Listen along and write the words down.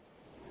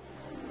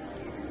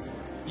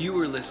You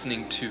are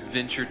listening to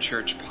Venture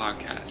Church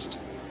Podcast.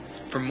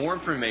 For more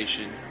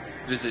information,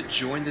 visit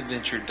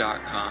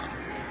jointheventure.com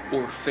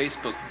or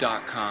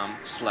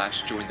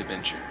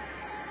facebook.com/jointheventure.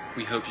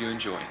 We hope you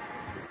enjoy.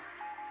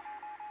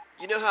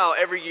 You know how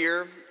every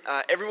year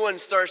everyone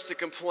starts to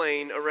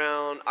complain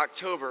around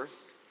October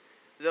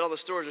that all the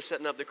stores are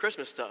setting up the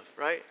Christmas stuff,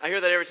 right? I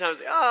hear that every time. It's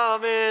like, oh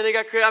man, they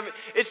got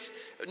it's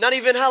not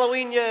even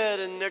Halloween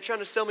yet, and they're trying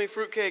to sell me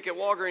fruitcake at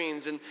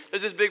Walgreens, and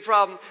there's this big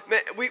problem.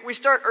 Man, we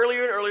start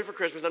earlier and earlier for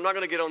Christmas. I'm not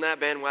going to get on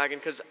that bandwagon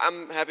because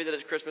I'm happy that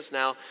it's Christmas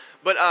now.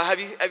 But have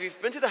you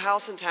been to the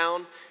house in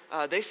town?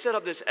 They set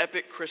up this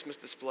epic Christmas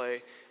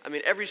display. I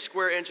mean, every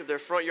square inch of their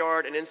front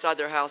yard and inside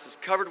their house is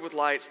covered with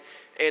lights,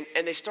 and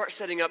they start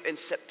setting up in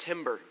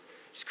September.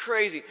 It's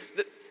crazy.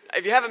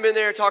 If you haven't been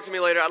there, talk to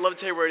me later. I'd love to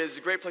tell you where it is. It's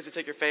a great place to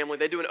take your family.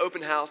 They do an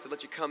open house. They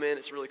let you come in.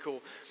 It's really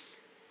cool.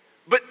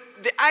 But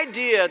the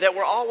idea that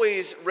we're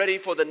always ready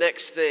for the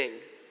next thing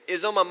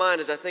is on my mind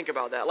as I think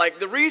about that. Like,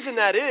 the reason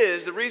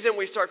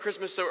we start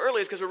Christmas so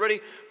early is because we're ready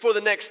for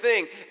the next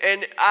thing.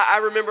 And I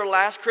remember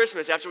last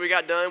Christmas, after we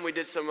got done, we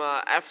did some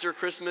after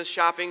Christmas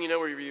shopping,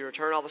 where you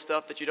return all the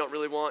stuff that you don't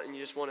really want and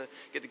you just want to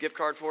get the gift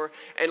card for.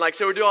 And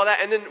so we do all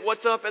that. And then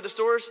what's up at the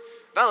stores?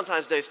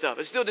 Valentine's Day stuff.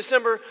 It's still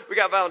December. We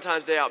got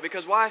Valentine's Day out.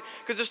 Because why?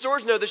 Because the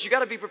stores know this. You got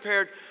to be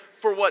prepared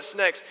for what's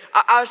next.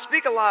 I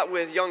speak a lot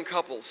with young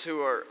couples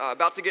who are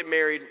about to get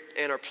married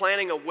and are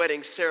planning a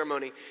wedding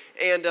ceremony.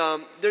 And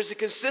there's a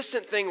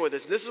consistent thing with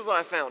this. This is what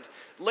I found.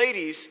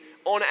 Ladies,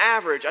 on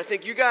average, I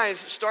think you guys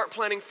start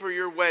planning for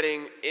your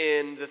wedding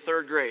in the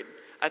 3rd grade.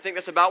 I think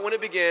that's about when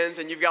it begins,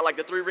 and you've got like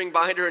the 3-ring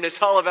binder, and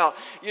it's all about,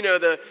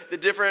 the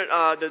different,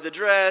 the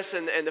dress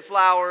and the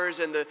flowers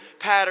and the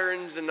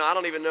patterns, and I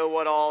don't even know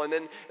what all. And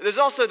then there's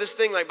also this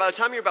thing, like by the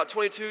time you're about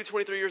 22,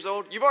 23 years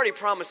old, you've already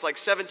promised like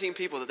 17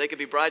 people that they could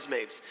be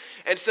bridesmaids.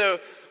 And so,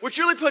 which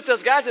really puts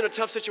us guys in a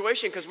tough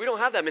situation because we don't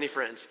have that many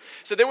friends.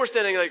 So then we're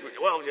standing like,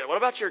 well, what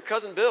about your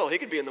cousin Bill? He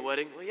could be in the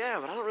wedding. Well, yeah,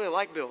 but I don't really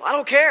like Bill. I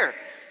don't care.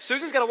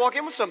 Susan's got to walk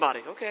in with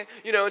somebody. Okay.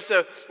 And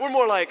so we're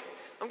more like,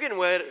 I'm getting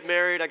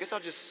married. I guess I'll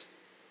just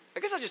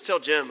tell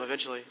Jim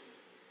eventually.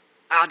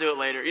 I'll do it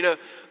later,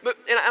 But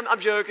I'm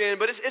joking,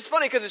 but it's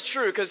funny because it's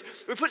true, because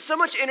we put so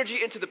much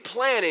energy into the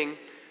planning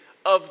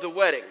of the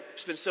wedding. We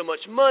spend so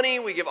much money,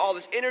 we give all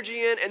this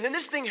energy in, and then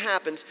this thing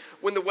happens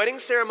when the wedding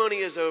ceremony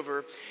is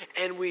over,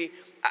 and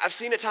I've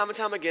seen it time and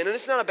time again, and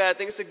it's not a bad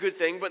thing, it's a good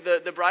thing, but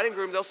the bride and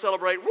groom, they'll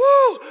celebrate,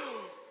 woo,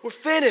 we're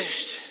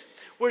finished,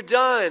 we're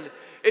done.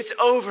 It's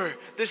over.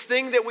 This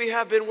thing that we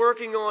have been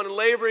working on and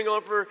laboring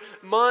on for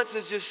months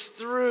is just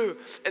through.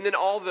 And then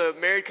all the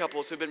married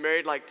couples who've been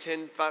married like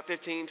 10,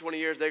 15, 20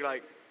 years, they're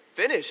like,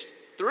 finished,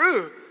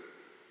 through.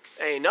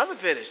 Ain't nothing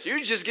finished. You're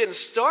just getting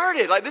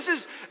started. Like, this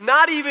is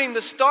not even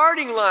the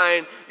starting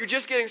line. You're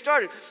just getting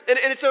started. And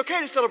it's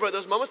okay to celebrate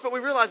those moments, but we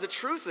realize the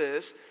truth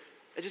is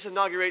it just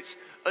inaugurates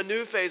a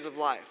new phase of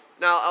life.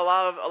 Now, a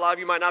lot of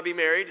you might not be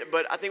married,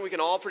 but I think we can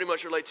all pretty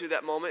much relate to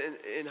that moment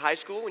in high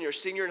school, when you're a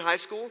senior in high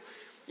school.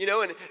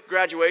 And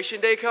graduation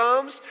day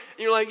comes,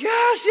 and you're like,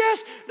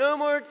 yes, no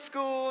more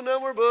school, no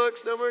more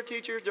books, no more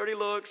teachers, dirty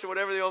looks, or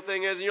whatever the old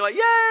thing is. And you're like,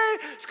 yay,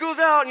 school's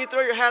out, and you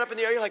throw your hat up in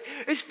the air. You're like,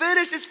 it's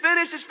finished. It's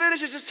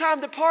just time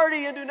to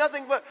party and do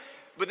nothing but.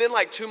 But then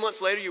like 2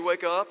 months later, you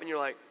wake up, and you're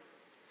like,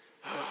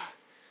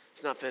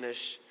 it's not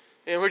finished.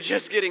 And we're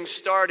just getting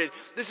started.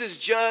 This is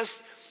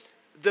just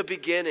the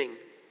beginning.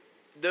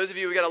 Those of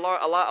you, we got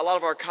a lot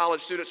of our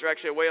college students are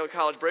actually away on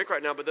college break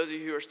right now, but those of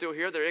you who are still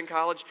here, they're in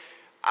college.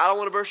 I don't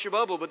want to burst your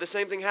bubble, but the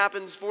same thing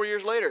happens 4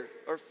 years later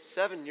or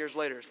 7 years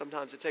later.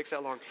 Sometimes it takes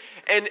that long.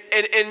 And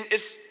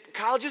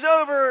college is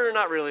over, or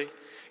not really,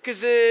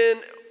 because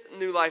then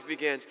new life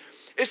begins.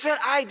 It's that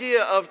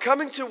idea of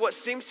coming to what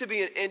seems to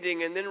be an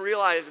ending and then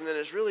realizing that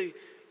it's really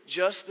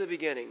just the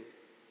beginning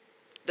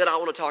that I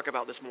want to talk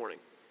about this morning.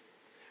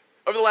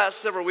 Over the last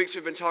several weeks,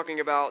 we've been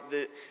talking about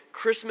the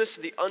Christmas,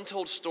 the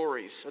untold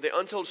stories, or the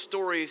untold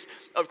stories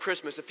of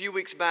Christmas. A few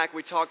weeks back,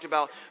 we talked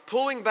about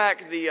pulling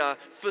back the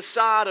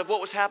facade of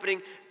what was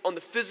happening on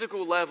the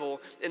physical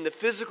level, in the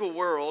physical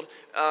world.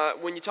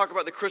 When you talk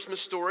about the Christmas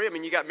story,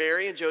 you got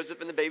Mary and Joseph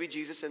and the baby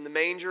Jesus and the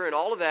manger and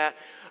all of that.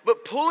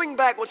 But pulling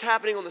back what's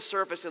happening on the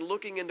surface and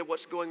looking into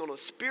what's going on in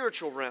the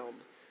spiritual realm.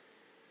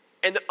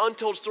 And the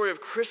untold story of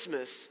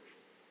Christmas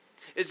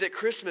is that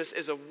Christmas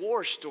is a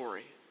war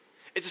story.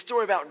 It's a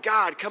story about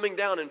God coming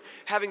down and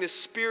having this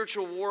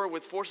spiritual war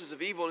with forces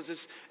of evil. And it's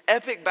this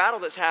epic battle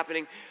that's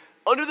happening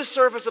under the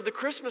surface of the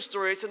Christmas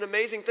story. It's an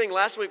amazing thing.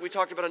 Last week we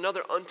talked about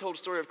another untold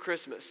story of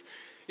Christmas.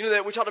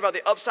 That we talked about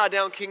the upside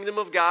down kingdom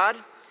of God,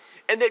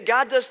 and that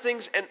God does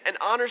things and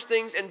honors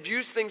things and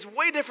views things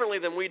way differently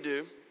than we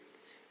do.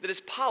 That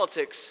his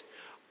politics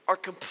are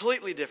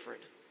completely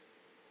different.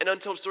 An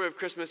untold story of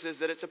Christmas is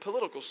that it's a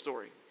political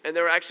story. And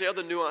there are actually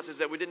other nuances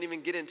that we didn't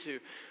even get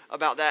into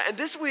about that. And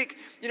this week,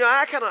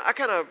 I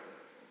kind of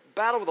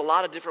battled with a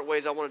lot of different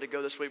ways I wanted to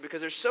go this week, because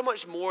there's so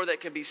much more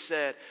that can be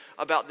said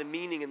about the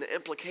meaning and the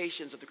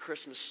implications of the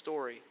Christmas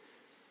story.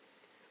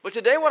 But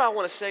today what I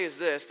want to say is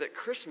this, that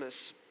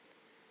Christmas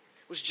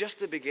was just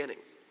the beginning.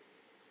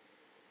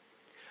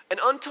 An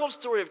untold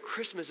story of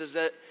Christmas is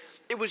that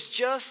it was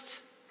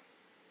just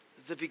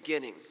the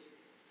beginning.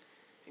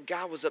 And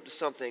God was up to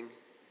something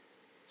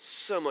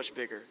so much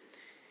bigger.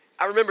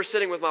 I remember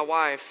sitting with my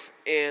wife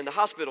in the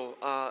hospital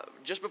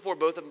just before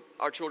both of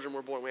our children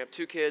were born. We have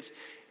 2 kids,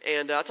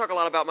 and I talk a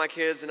lot about my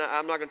kids, and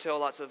I'm not going to tell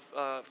lots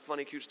of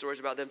funny, cute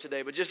stories about them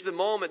today, but just the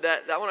moment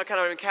that I want to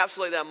kind of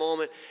encapsulate that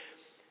moment.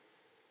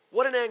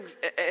 What an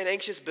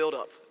anxious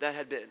buildup that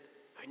had been.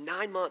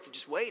 9 months of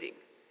just waiting,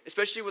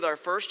 especially with our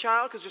first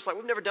child, because just like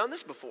we've never done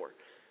this before.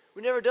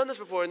 We've never done this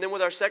before. And then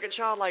with our second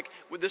child, like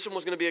this one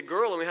was going to be a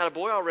girl and we had a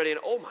boy already. And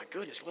oh my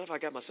goodness, what have I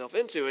got myself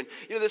into? And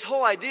this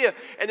whole idea.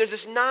 And there's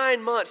this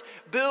 9 months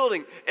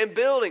building and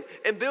building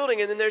and building.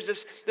 And then there's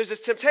this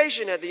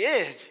temptation at the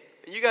end.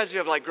 And you guys who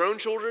have like grown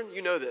children,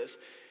 you know this.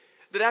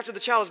 That after the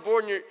child is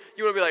born, you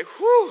want to be like,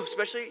 whew,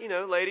 especially,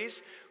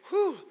 ladies,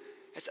 whew,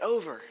 it's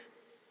over.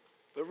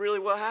 But really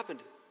what happened?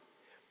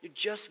 You're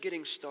just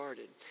getting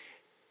started.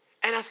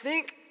 And I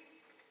think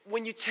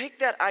when you take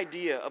that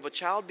idea of a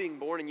child being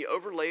born and you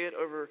overlay it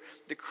over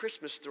the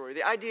Christmas story,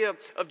 the idea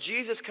of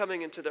Jesus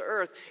coming into the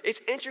earth,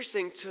 it's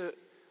interesting to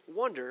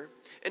wonder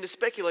and to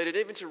speculate and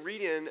even to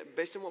read in,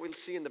 based on what we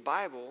see in the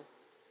Bible,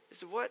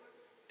 is what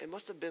it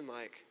must have been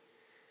like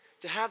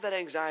to have that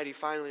anxiety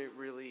finally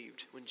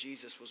relieved when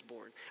Jesus was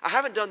born. I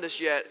haven't done this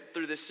yet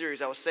through this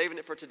series. I was saving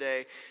it for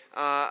today.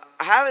 I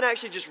haven't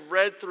actually just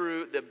read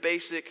through the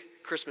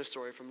basic Christmas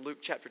story from Luke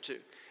chapter 2.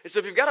 And so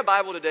if you've got a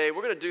Bible today,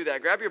 we're going to do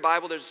that. Grab your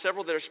Bible. There's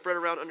several that are spread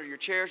around under your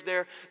chairs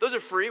there. Those are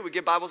free. We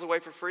give Bibles away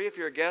for free. If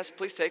you're a guest,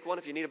 please take one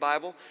if you need a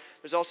Bible.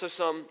 There's also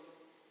some,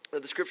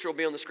 the scripture will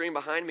be on the screen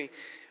behind me.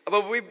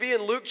 But we'll be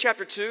in Luke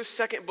chapter 2,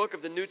 second book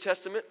of the New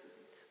Testament.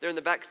 They're in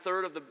the back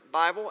third of the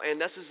Bible, and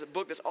this is a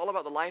book that's all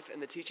about the life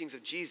and the teachings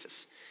of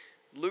Jesus.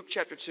 Luke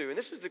chapter 2. And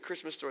this is the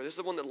Christmas story. This is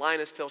the one that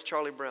Linus tells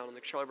Charlie Brown in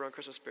the Charlie Brown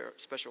Christmas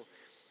special.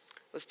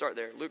 Let's start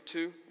there. Luke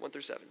 2, 1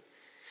 through 7.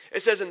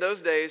 It says, in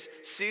those days,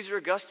 Caesar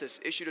Augustus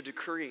issued a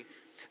decree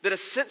that a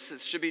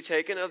census should be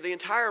taken of the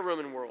entire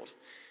Roman world.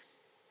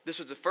 This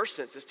was the first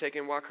census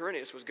taken while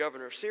Quirinius was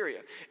governor of Syria.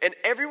 And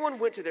everyone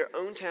went to their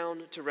own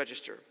town to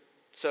register.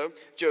 So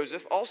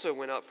Joseph also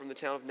went up from the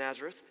town of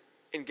Nazareth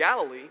in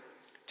Galilee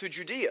to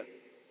Judea,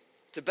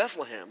 to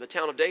Bethlehem, the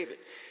town of David,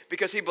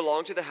 because he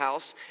belonged to the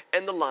house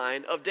and the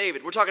line of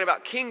David. We're talking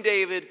about King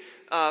David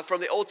from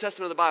the Old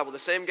Testament of the Bible. The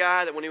same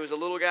guy that when he was a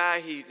little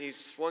guy, he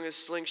swung his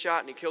slingshot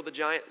and he killed the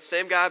giant.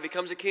 Same guy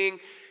becomes a king.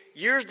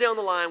 Years down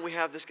the line, we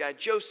have this guy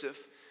Joseph,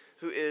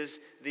 who is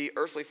the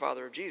earthly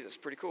father of Jesus.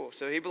 Pretty cool.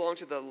 So he belonged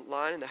to the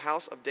line and the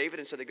house of David,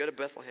 and so they go to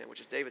Bethlehem,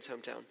 which is David's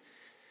hometown.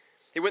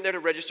 He went there to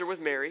register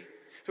with Mary,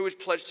 who was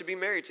pledged to be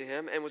married to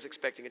him and was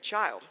expecting a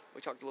child.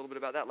 We talked a little bit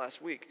about that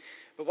last week.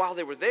 But while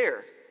they were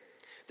there,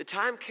 the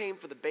time came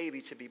for the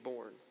baby to be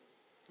born.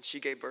 And she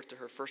gave birth to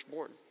her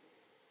firstborn,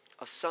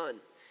 a son.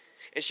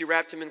 And she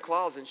wrapped him in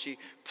cloths and she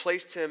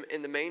placed him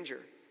in the manger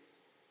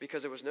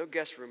because there was no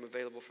guest room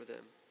available for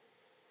them.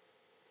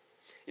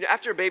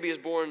 After a baby is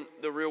born,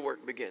 the real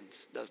work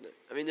begins, doesn't it?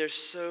 I mean, there's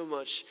so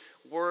much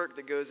work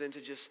that goes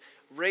into just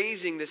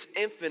raising this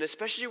infant,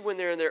 especially when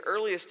they're in their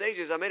earliest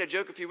stages. I made a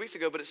joke a few weeks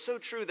ago, but it's so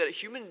true that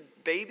human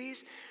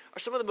babies are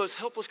some of the most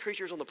helpless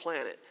creatures on the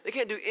planet. They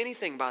can't do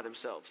anything by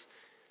themselves.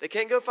 They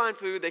can't go find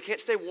food. They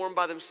can't stay warm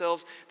by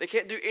themselves. They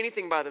can't do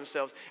anything by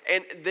themselves.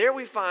 And there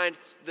we find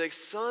the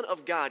Son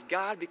of God.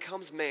 God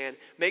becomes man,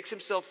 makes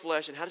himself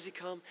flesh. And how does he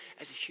come?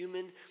 As a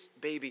human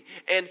baby.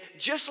 And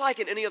just like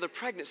in any other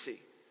pregnancy,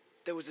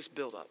 there was this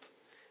buildup.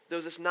 There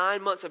was this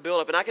 9 months of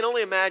buildup. And I can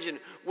only imagine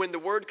when the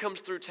word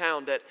comes through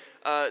town that,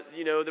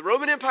 the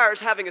Roman Empire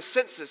is having a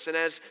census. And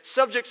as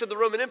subjects of the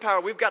Roman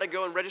Empire, we've got to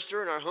go and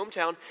register in our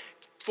hometown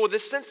for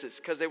this census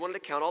because they wanted to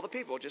count all the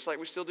people, just like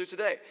we still do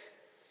today.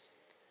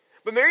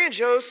 But Mary and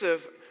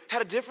Joseph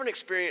had a different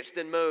experience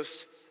than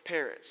most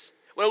parents.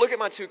 When I look at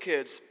my 2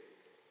 kids,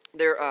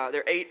 they're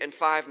 8 and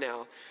 5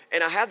 now,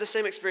 and I have the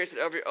same experience that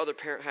every other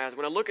parent has.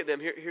 When I look at them,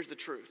 here's the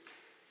truth.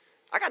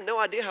 I got no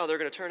idea how they're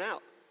going to turn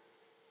out.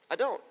 I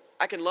don't.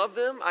 I can love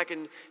them, I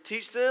can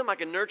teach them, I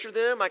can nurture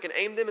them, I can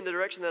aim them in the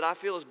direction that I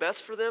feel is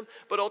best for them,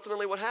 but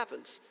ultimately what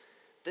happens?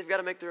 They've got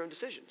to make their own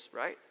decisions,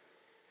 right?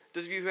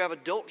 Those of you who have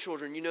adult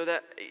children, you know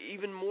that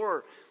even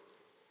more.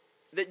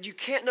 That you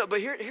can't know. But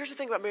here's the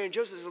thing about Mary and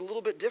Joseph is a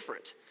little bit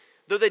different.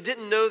 Though they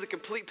didn't know the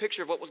complete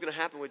picture of what was going to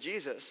happen with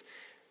Jesus,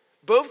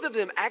 both of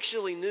them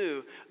actually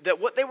knew that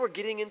what they were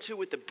getting into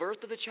with the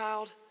birth of the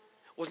child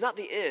was not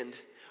the end,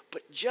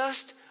 but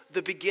just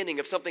the beginning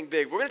of something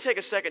big. We're going to take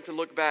a second to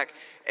look back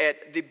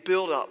at the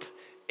build-up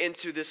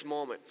into this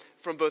moment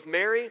from both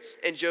Mary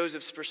and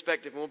Joseph's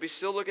perspective. And we'll be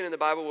still looking in the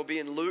Bible. We'll be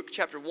in Luke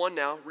chapter 1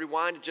 now.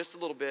 Rewind just a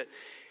little bit.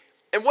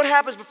 And what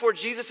happens before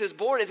Jesus is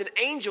born is an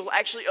angel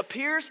actually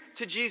appears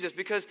to Jesus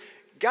because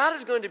God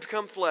is going to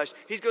become flesh.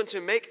 He's going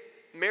to make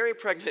Mary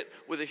pregnant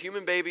with a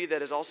human baby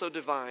that is also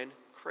divine.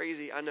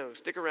 Crazy, I know.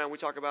 Stick around. We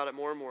talk about it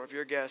more and more if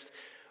you're a guest.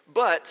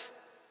 But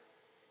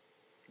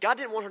God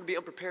didn't want her to be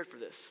unprepared for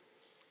this.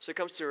 So he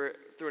comes to her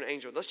through an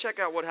angel. Let's check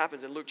out what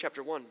happens in Luke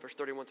chapter 1, verse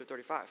 31 through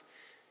 35.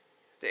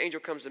 The angel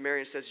comes to Mary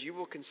and says, "You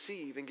will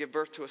conceive and give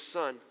birth to a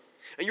son,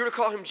 and you are to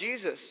call him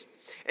Jesus.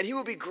 And he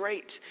will be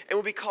great and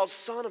will be called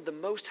Son of the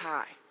Most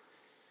High.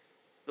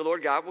 The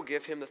Lord God will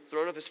give him the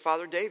throne of his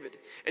father David,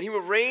 and he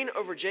will reign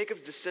over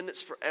Jacob's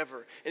descendants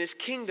forever, and his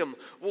kingdom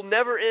will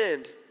never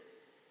end.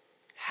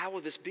 How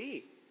will this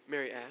be?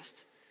 Mary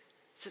asked.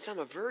 Since I'm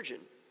a virgin.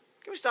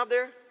 Can we stop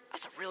there?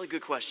 That's a really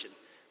good question.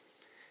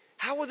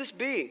 How will this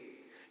be?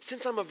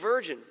 Since I'm a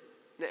virgin.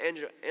 And the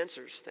angel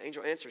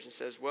answers and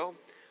says, well,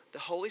 the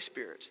Holy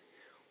Spirit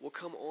will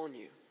come on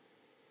you,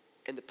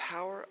 and the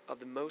power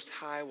of the Most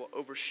High will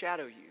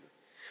overshadow you.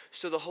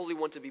 So the Holy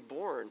One to be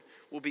born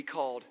will be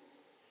called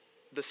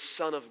the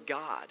Son of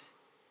God.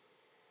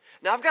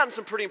 Now, I've gotten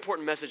some pretty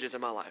important messages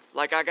in my life.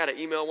 Like, I got an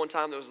email one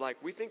time that was like,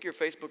 we think your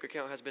Facebook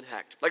account has been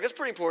hacked. Like, that's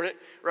pretty important,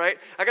 right?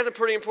 I got some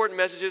pretty important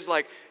messages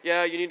like,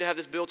 yeah, you need to have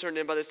this bill turned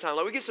in by this time.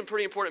 Like, we get some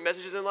pretty important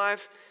messages in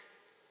life.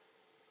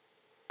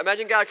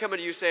 Imagine God coming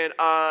to you saying,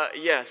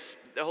 yes,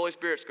 the Holy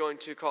Spirit's going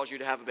to cause you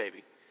to have a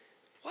baby.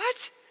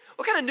 What?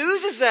 What kind of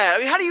news is that? I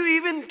mean, how do you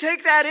even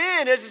take that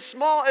in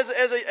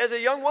as a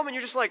young woman?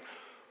 You're just like,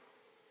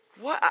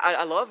 what?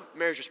 I love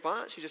Mary's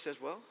response. She just says,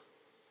 well,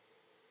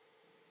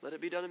 let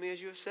it be done to me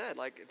as you have said.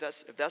 Like,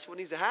 if that's what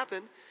needs to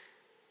happen,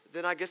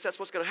 then I guess that's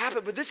what's going to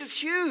happen. But this is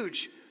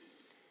huge.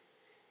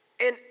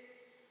 And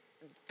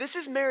this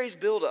is Mary's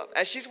buildup.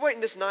 As she's waiting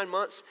this 9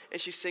 months,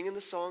 and she's singing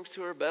the songs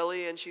to her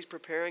belly, and she's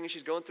preparing, and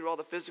she's going through all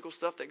the physical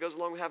stuff that goes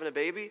along with having a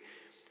baby,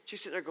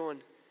 she's sitting there going,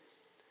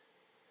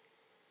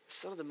 the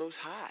Son of the Most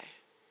High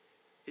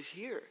is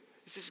here.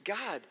 This is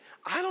God.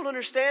 I don't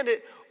understand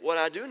it. What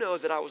I do know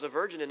is that I was a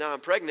virgin, and now I'm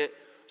pregnant,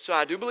 so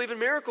I do believe in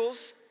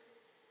miracles.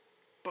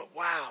 But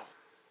wow.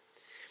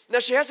 Now,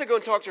 she has to go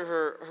and talk to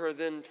her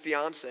then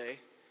fiance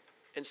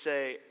and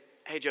say,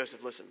 hey,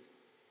 Joseph, listen,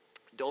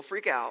 don't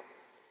freak out,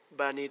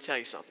 but I need to tell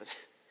you something.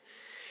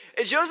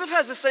 And Joseph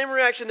has the same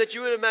reaction that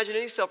you would imagine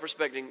any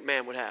self-respecting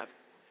man would have.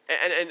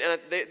 And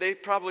they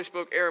probably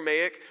spoke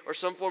Aramaic or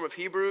some form of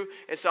Hebrew.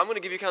 And so I'm going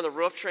to give you kind of the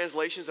rough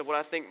translations of what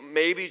I think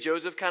maybe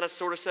Joseph kind of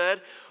sort of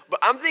said. But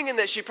I'm thinking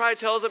that she probably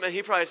tells him, and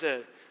he probably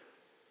said,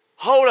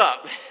 hold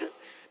up.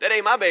 That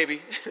ain't my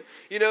baby.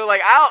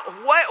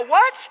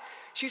 What?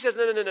 She says,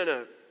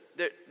 no.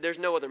 There's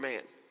no other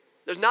man.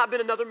 There's not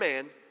been another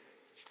man.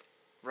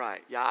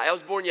 Right. Yeah, I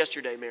was born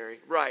yesterday, Mary.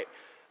 Right.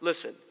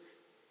 Listen,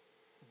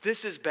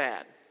 this is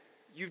bad.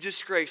 You've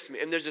disgraced me.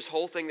 And there's this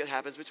whole thing that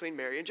happens between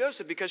Mary and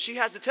Joseph because she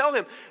has to tell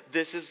him,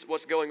 this is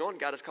what's going on.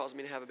 God has caused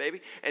me to have a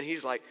baby. And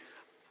he's like,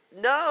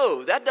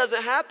 no, that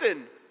doesn't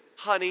happen,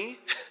 honey.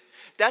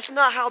 That's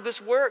not how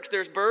this works.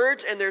 There's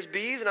birds and there's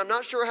bees, and I'm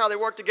not sure how they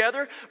work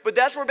together, but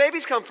that's where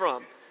babies come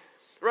from.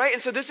 Right?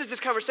 And so this is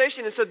this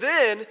conversation. And so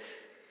then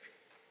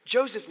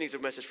Joseph needs a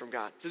message from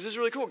God. So this is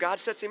really cool. God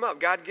sets him up.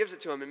 God gives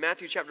it to him. In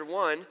Matthew chapter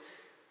 1,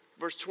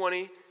 verse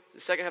 20, the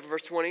second half of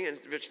verse 20 and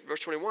verse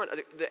 21,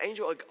 the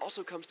angel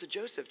also comes to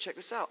Joseph. Check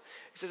this out.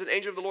 It says, an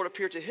angel of the Lord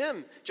appeared to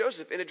him,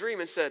 Joseph, in a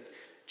dream and said,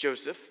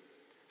 Joseph,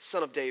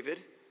 son of David,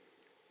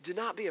 do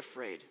not be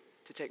afraid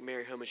to take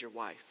Mary home as your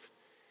wife,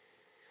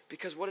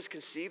 because what is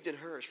conceived in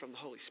her is from the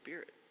Holy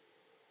Spirit,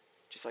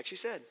 just like she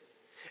said.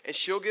 And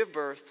she'll give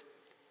birth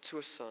to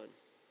a son,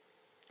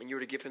 and you are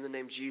to give him the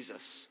name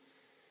Jesus,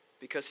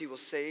 because he will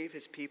save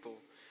his people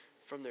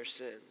from their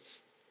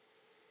sins.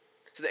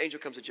 So the angel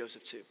comes to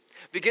Joseph too.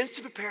 Begins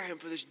to prepare him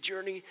for this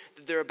journey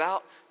that they're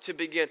about to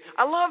begin.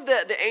 I love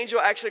that the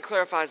angel actually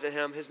clarifies to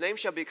him, his name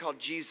shall be called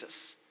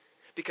Jesus,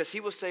 because he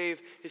will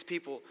save his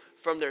people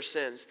from their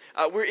sins.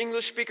 We're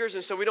English speakers,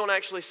 and so we don't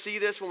actually see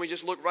this when we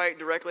just look right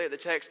directly at the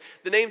text.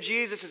 The name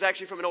Jesus is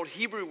actually from an old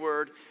Hebrew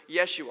word,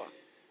 Yeshua.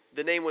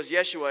 The name was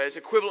Yeshua. It's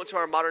equivalent to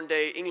our modern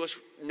day English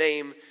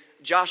name,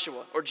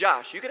 Joshua, or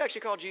Josh. You could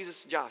actually call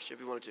Jesus Josh if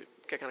you wanted to.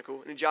 Okay, kind of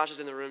cool. And Josh is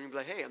in the room, you'd be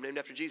like, hey, I'm named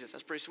after Jesus.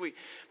 That's pretty sweet.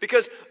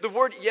 Because the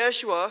word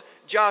Yeshua,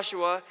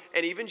 Joshua,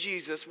 and even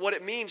Jesus, what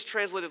it means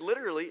translated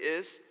literally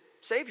is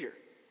Savior.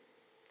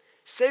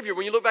 Savior.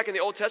 When you look back in the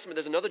Old Testament,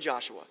 there's another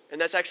Joshua. And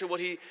that's actually what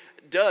he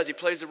does. He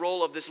plays the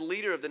role of this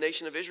leader of the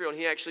nation of Israel. And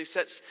he actually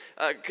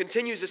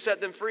continues to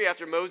set them free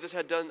after Moses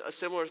had done a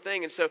similar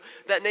thing. And so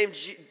that name,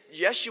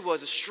 Yeshua,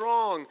 is a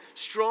strong,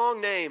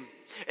 strong name.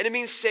 And it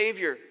means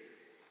Savior.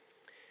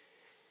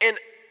 And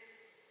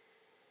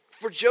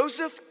for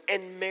Joseph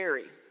and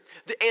Mary,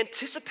 the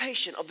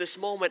anticipation of this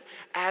moment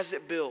as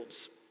it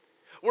builds.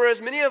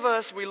 Whereas many of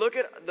us, we look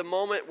at the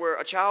moment where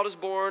a child is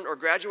born or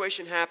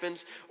graduation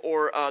happens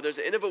or there's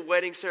the end of a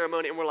wedding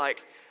ceremony and we're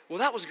like, well,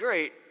 that was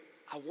great.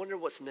 I wonder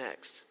what's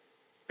next.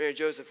 Mary and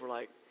Joseph were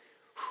like,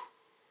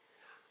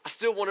 I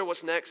still wonder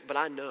what's next, but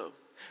I know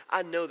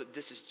that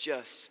this is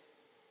just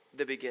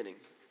the beginning.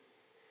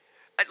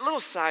 A little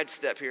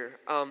sidestep here.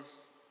 I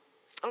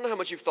don't know how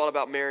much you've thought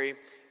about Mary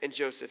and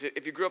Joseph.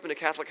 If you grew up in a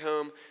Catholic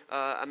home,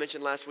 I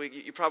mentioned last week,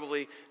 you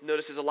probably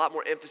notice there's a lot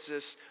more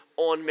emphasis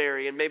on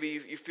Mary, and maybe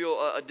you feel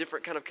a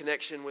different kind of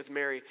connection with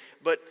Mary.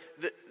 But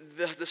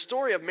the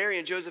story of Mary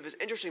and Joseph is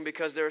interesting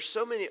because there are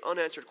so many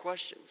unanswered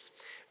questions.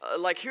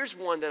 Like here's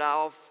one that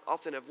I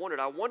often have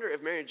wondered. I wonder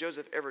if Mary and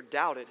Joseph ever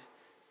doubted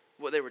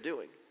what they were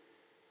doing.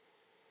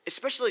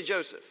 Especially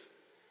Joseph.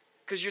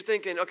 Because you're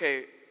thinking,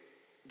 okay,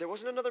 there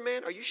wasn't another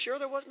man? Are you sure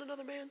there wasn't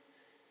another man?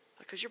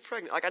 Because you're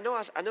pregnant. Like, I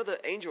know the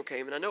angel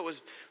came, and I know it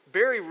was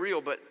very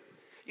real, but,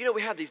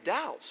 we have these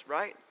doubts,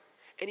 right?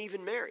 And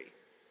even Mary,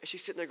 and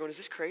she's sitting there going, is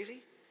this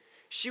crazy?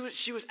 She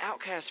was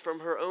outcast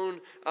from her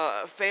own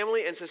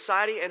family and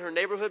society and her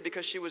neighborhood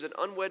because she was an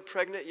unwed,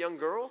 pregnant young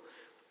girl.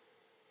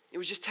 It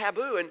was just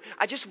taboo. And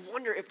I just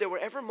wonder if there were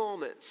ever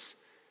moments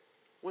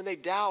when they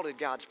doubted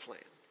God's plan.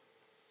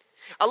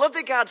 I love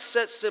that God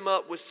sets them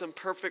up with some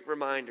perfect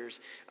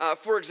reminders.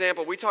 For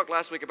example, we talked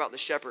last week about the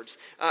shepherds.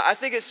 I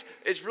think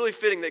it's really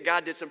fitting that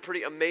God did some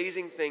pretty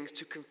amazing things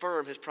to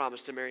confirm his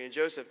promise to Mary and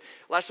Joseph.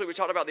 Last week we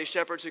talked about these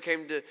shepherds who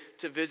came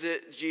to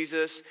visit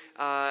Jesus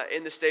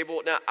in the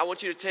stable. Now, I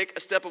want you to take a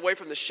step away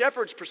from the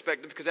shepherd's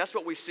perspective because that's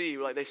what we see.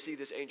 Like, they see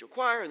this angel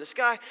choir in the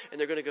sky, and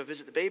they're going to go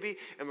visit the baby,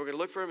 and we're going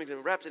to look for him. He's going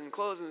to wrap it in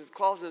clothes, and it's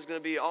going to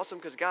be awesome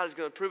because God is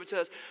going to prove it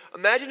to us.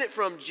 Imagine it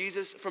from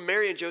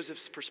Mary and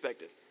Joseph's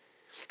perspective.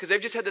 Because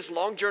they've just had this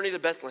long journey to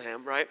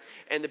Bethlehem, right?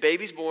 And the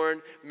baby's born.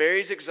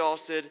 Mary's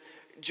exhausted.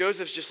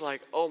 Joseph's just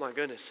like, oh my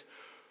goodness.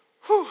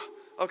 Whew.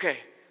 Okay,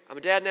 I'm a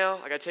dad now.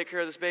 I got to take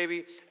care of this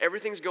baby.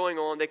 Everything's going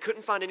on. They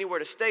couldn't find anywhere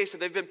to stay, so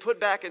they've been put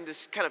back in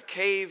this kind of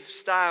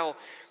cave-style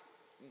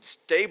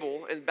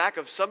stable in the back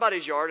of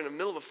somebody's yard in the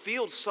middle of a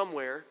field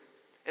somewhere.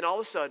 And all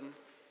of a sudden,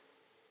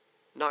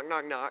 knock,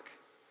 knock, knock,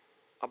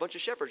 a bunch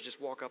of shepherds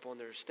just walk up on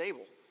their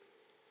stable.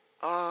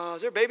 Is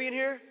there a baby in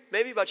here?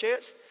 Maybe by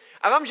chance?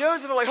 If I'm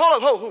Joseph, I'm like,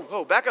 hold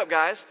up, back up,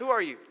 guys. Who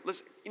are you?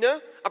 Listen,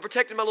 I'm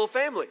protecting my little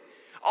family.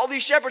 All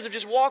these shepherds have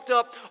just walked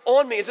up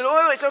on me and said,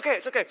 oh, it's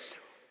okay.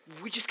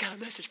 We just got a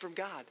message from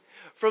God,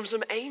 from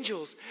some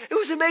angels. It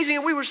was amazing,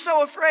 and we were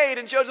so afraid.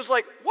 And Joseph's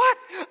like, what?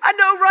 I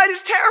know, right?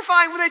 It's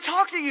terrifying when they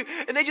talk to you.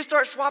 And they just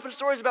start swapping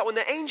stories about when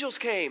the angels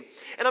came.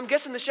 And I'm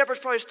guessing the shepherds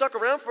probably stuck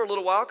around for a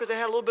little while because they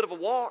had a little bit of a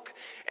walk.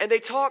 And they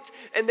talked,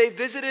 and they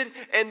visited,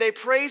 and they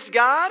praised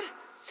God.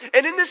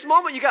 And in this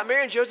moment, you got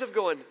Mary and Joseph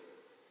going,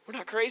 we're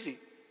not crazy.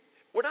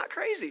 We're not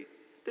crazy.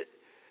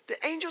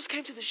 The angels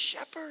came to the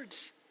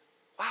shepherds.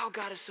 Wow,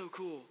 God is so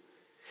cool.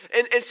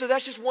 And so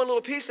that's just one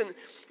little piece. And,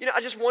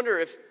 I just wonder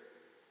if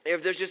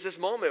there's just this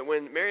moment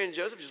when Mary and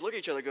Joseph just look at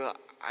each other and go,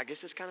 I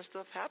guess this kind of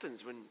stuff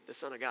happens when the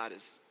Son of God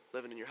is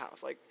living in your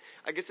house. Like,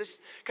 I guess this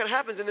kind of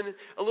happens. And then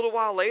a little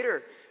while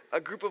later, a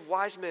group of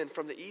wise men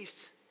from the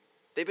east,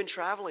 they've been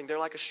traveling. They're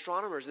like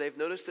astronomers, and they've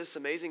noticed this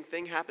amazing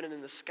thing happening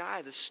in the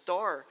sky, the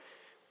star.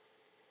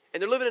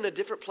 And they're living in a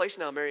different place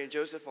now, Mary and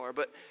Joseph are.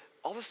 But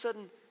all of a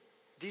sudden,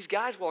 these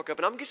guys walk up.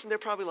 And I'm guessing they're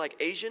probably like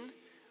Asian.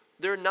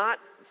 They're not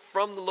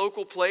from the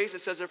local place.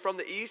 It says they're from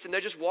the east. And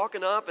they're just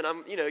walking up.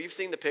 And you've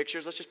seen the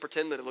pictures. Let's just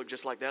pretend that it looked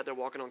just like that. They're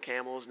walking on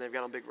camels, and they've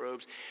got on big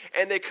robes.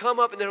 And they come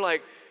up, and they're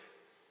like,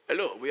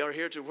 hello, we are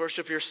here to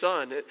worship your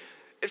son.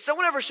 If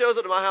someone ever shows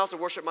up to my house to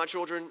worship my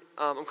children,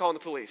 I'm calling the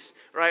police,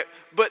 right?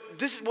 But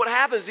this is what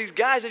happens. These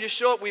guys, they just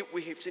show up.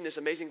 We've seen this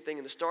amazing thing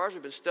in the stars.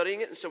 We've been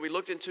studying it. And so we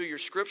looked into your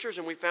scriptures,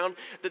 and we found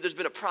that there's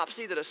been a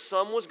prophecy that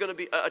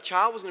a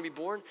child was going to be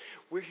born.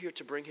 We're here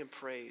to bring him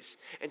praise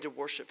and to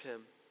worship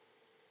him.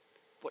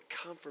 What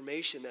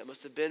confirmation that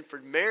must have been for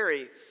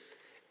Mary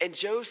and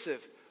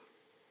Joseph.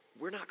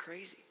 We're not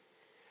crazy.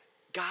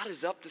 God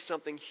is up to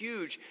something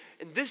huge.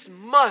 And this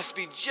must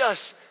be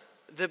just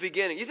the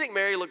beginning. You think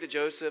Mary looked at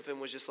Joseph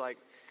and was just like,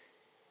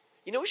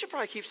 we should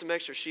probably keep some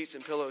extra sheets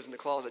and pillows in the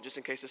closet just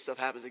in case this stuff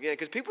happens again,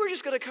 because people are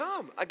just going to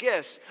come, I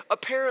guess.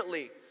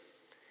 Apparently,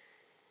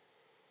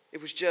 it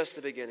was just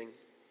the beginning.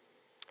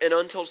 An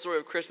untold story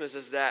of Christmas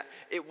is that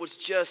it was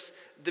just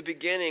the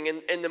beginning.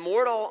 And the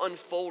more it all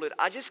unfolded,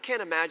 I just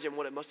can't imagine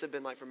what it must have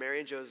been like for Mary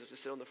and Joseph to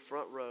sit on the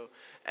front row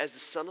as the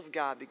Son of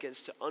God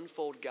begins to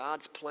unfold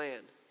God's plan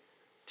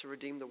to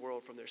redeem the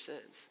world from their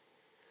sins.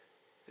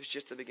 It was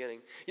just the beginning.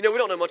 We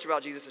don't know much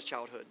about Jesus'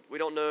 childhood. We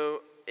don't know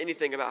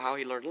anything about how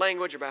he learned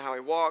language or about how he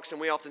walks, and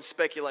we often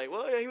speculate,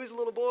 well, yeah, he was a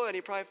little boy, and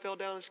he probably fell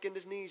down and skinned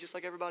his knees just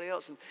like everybody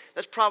else, and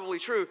that's probably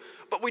true,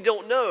 but we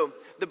don't know.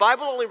 The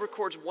Bible only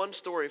records one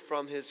story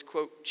from his,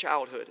 quote,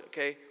 childhood,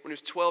 okay, when he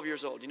was 12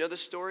 years old. You know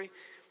this story?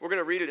 We're going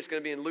to read it. It's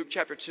going to be in Luke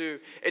chapter 2.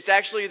 It's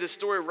actually the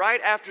story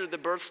right after the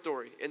birth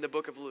story in the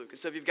book of Luke. And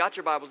so if you've got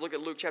your Bibles, look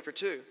at Luke chapter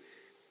 2.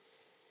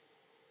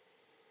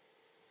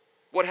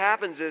 What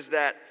happens is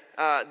that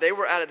they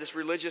were at this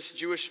religious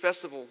Jewish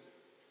festival,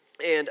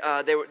 and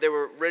they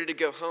were ready to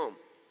go home,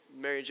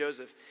 Mary and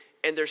Joseph,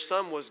 and their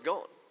son was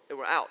gone. They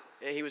were out,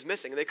 and he was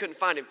missing, and they couldn't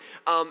find him.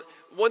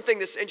 One thing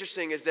that's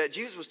interesting is that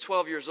Jesus was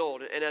 12 years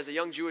old, and as a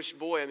young Jewish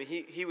boy,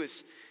 he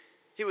was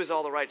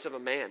all the rights of a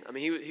man.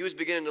 He was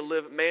beginning to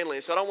live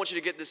manly. So I don't want you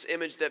to get this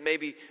image that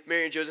maybe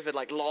Mary and Joseph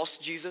had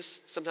lost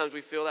Jesus. Sometimes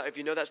we feel that. If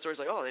you know that story, it's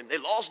like, oh, they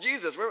lost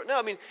Jesus.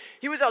 No,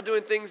 he was out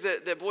doing things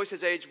that boys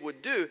his age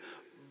would do.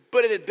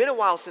 But it had been a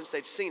while since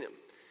they'd seen him.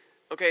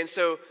 Okay, and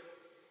so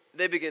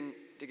they begin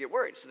to get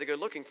worried. So they go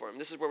looking for him.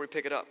 This is where we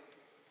pick it up.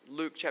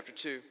 Luke chapter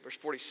 2, verse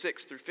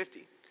 46 through 50.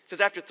 It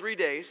says, after 3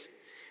 days,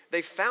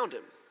 they found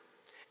him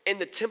in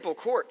the temple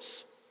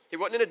courts. He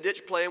wasn't in a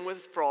ditch playing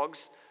with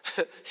frogs.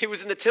 He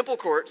was in the temple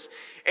courts,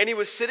 and he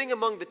was sitting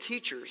among the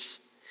teachers.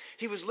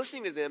 He was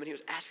listening to them, and he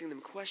was asking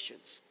them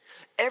questions.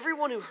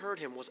 Everyone who heard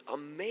him was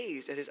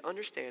amazed at his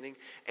understanding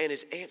and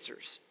his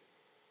answers.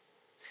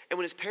 And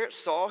when his parents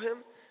saw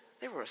him,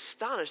 they were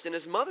astonished. And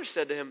his mother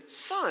said to him,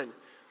 "Son,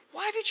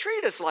 why have you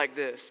treated us like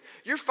this?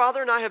 Your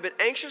father and I have been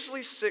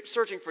anxiously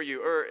searching for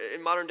you." Or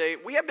in modern day,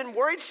 "We have been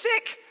worried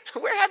sick.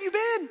 Where have you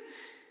been?"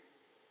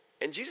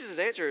 And Jesus'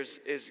 answer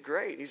is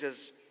great. He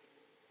says,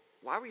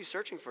 "Why were you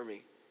searching for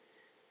me?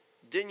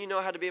 Didn't you know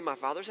I had to be in my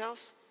Father's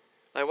house?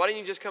 Like, why didn't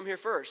you just come here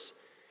first?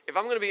 If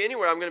I'm going to be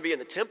anywhere, I'm going to be in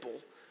the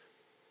temple."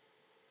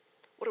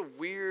 What a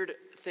weird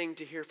thing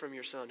to hear from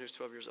your son who's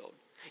 12 years old.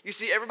 You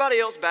see everybody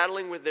else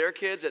battling with their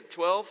kids at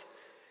 12,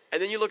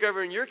 and then you look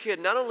over and your kid,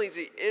 not only is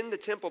he in the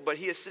temple, but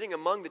he is sitting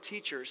among the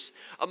teachers,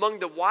 among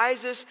the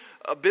wisest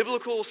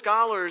biblical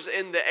scholars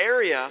in the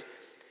area,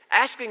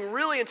 asking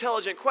really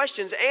intelligent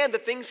questions, and the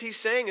things he's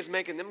saying is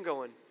making them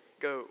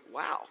go,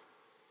 "Wow,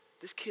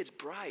 this kid's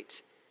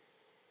bright."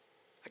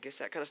 I guess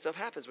that kind of stuff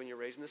happens when you're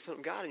raising the Son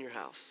of God in your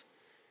house.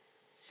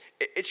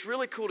 It's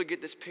really cool to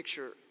get this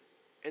picture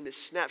and this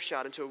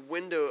snapshot into a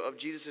window of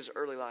Jesus'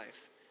 early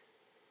life.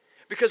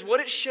 Because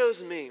what it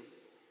shows me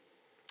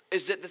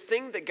is that the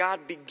thing that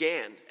God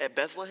began at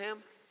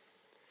Bethlehem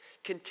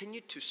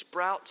continued to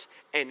sprout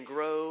and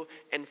grow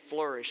and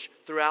flourish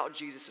throughout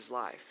Jesus'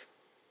 life.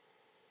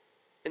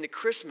 And the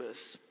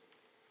Christmas,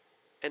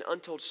 an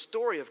untold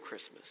story of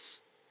Christmas,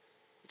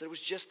 that it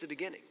was just the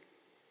beginning.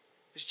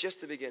 It was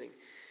just the beginning.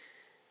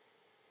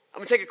 I'm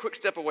going to take a quick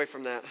step away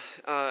from that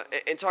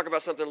and talk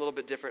about something a little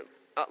bit different.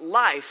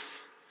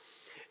 Life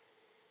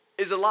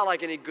is a lot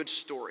like any good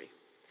story.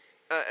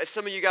 As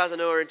some of you guys I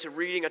know are into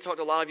reading. I talk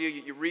to a lot of you.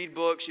 You read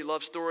books. You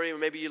love story. Or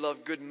maybe you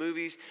love good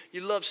movies.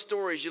 You love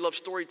stories. You love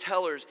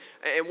storytellers.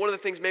 And one of the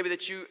things maybe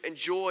that you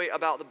enjoy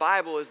about the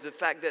Bible is the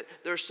fact that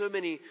there are so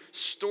many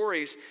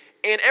stories.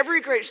 And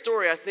every great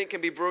story, I think,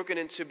 can be broken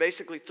into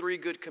basically three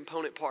good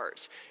component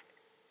parts.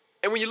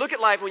 And when you look at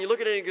life, when you look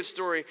at any good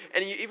story,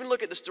 and you even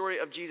look at the story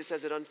of Jesus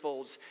as it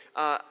unfolds,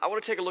 I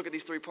want to take a look at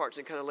these three parts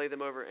and kind of lay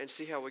them over and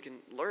see how we can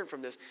learn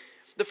from this.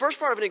 The first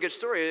part of any good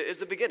story is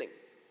the beginning.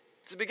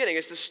 It's the beginning.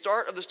 It's the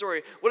start of the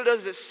story. What it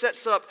does is it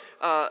sets up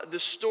the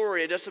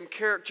story. It does some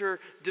character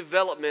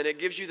development. It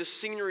gives you the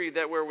scenery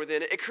that we're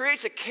within. It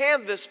creates a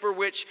canvas for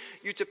which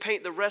you to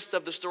paint the rest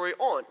of the story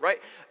on,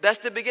 right? That's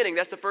the beginning.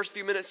 That's the first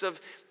few minutes of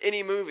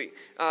any movie.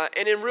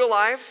 And in real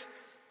life,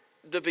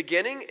 the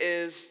beginning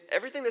is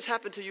everything that's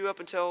happened to you up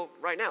until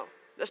right now.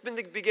 That's been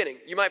the beginning.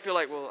 You might feel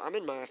like, well, I'm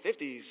in my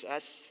 50s. I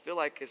feel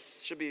like it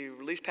should be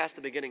at least past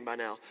the beginning by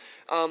now.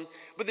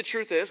 But the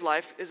truth is,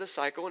 life is a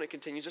cycle and it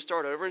continues to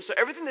start over. And so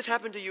everything that's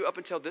happened to you up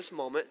until this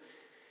moment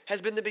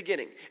has been the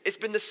beginning. It's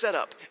been the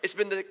setup. It's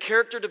been the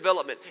character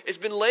development. It's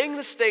been laying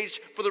the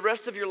stage for the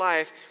rest of your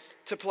life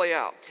to play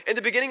out. And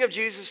the beginning of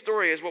Jesus'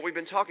 story is what we've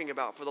been talking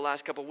about for the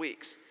last couple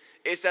weeks.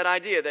 It's that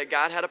idea that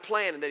God had a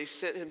plan and that he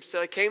sent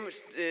himself, came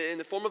in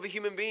the form of a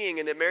human being,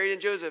 and that Mary and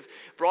Joseph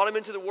brought him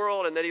into the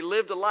world, and that he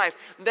lived a life.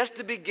 And that's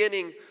the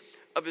beginning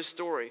of his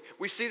story.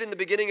 We see in the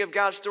beginning of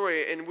God's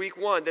story in week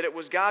 1 that it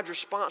was God's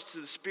response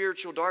to the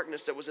spiritual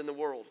darkness that was in the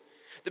world.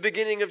 The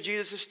beginning of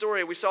Jesus'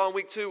 story we saw in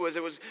week 2 was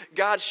it was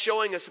God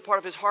showing us a part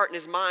of his heart and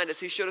his mind as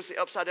he showed us the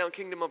upside down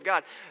kingdom of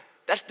God.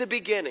 That's the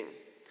beginning.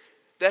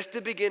 That's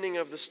the beginning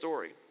of the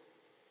story.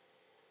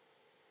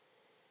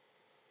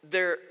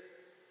 There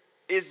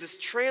is this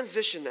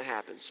transition that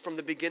happens from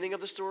the beginning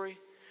of the story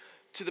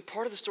to the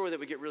part of the story that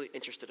we get really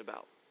interested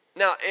about.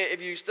 Now,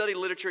 if you study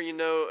literature, you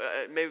know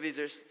maybe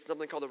there's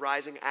something called the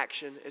rising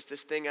action. It's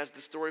this thing as the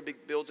story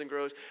builds and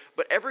grows.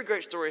 But every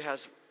great story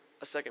has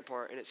a second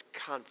part, and it's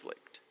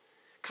conflict.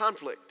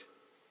 Conflict.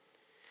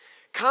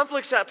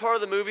 Conflict's that part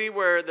of the movie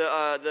where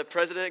the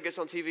president gets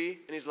on TV,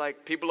 and he's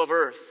like, "People of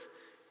Earth,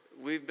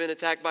 we've been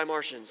attacked by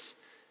Martians.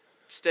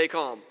 Stay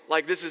calm."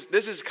 Like this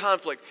is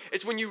conflict.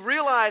 It's when you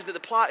realize that the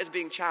plot is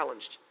being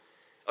challenged.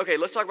 Okay,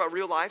 let's talk about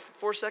real life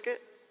for a second.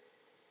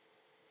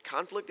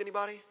 Conflict,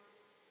 anybody?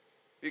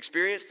 You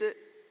experienced it?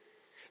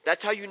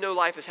 That's how you know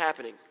life is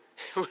happening.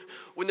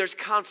 When there's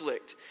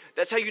conflict,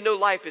 that's how you know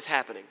life is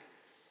happening.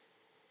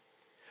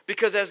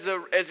 Because as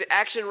the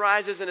action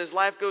rises and as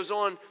life goes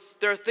on,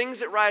 there are things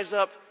that rise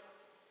up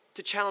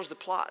to challenge the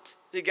plot.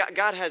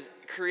 God had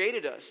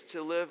created us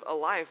to live a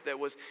life that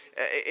was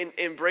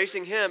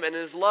embracing him and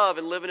his love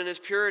and living in his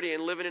purity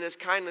and living in his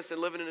kindness and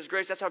living in his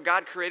grace. That's how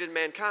God created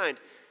mankind.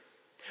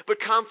 But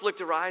conflict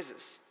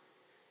arises.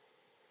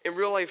 In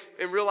real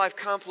life,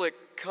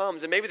 conflict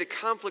comes. And maybe the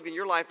conflict in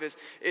your life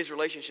is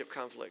relationship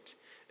conflict.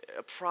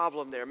 A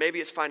problem there.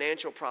 Maybe it's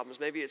financial problems.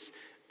 Maybe it's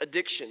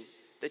addiction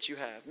that you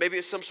have. Maybe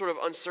it's some sort of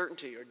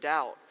uncertainty or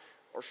doubt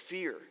or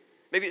fear.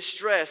 Maybe it's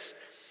stress.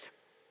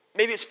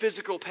 Maybe it's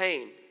physical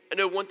pain. I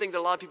know one thing that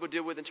a lot of people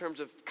deal with in terms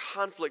of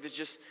conflict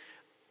is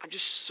I'm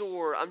just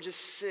sore, I'm just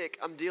sick,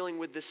 I'm dealing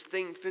with this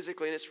thing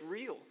physically, and it's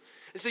real.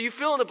 And so you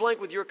fill in the blank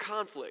with your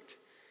conflict.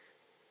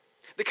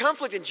 The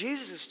conflict in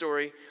Jesus'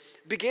 story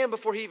began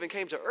before he even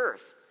came to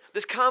earth.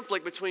 This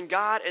conflict between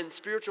God and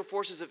spiritual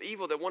forces of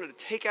evil that wanted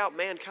to take out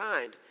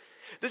mankind.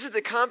 This is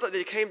the conflict that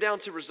he came down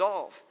to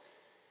resolve.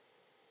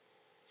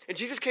 And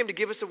Jesus came to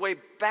give us a way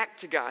back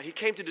to God. He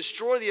came to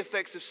destroy the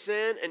effects of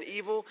sin and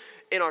evil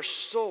in our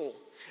soul.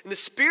 And the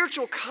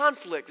spiritual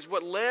conflict is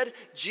what led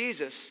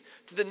Jesus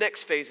to the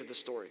next phase of the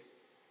story.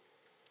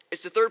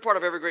 It's the third part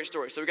of every great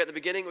story. So we got the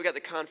beginning, we got the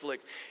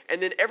conflict.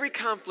 And then every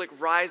conflict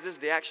rises,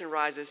 the action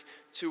rises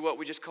to what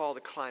we just call the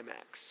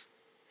climax.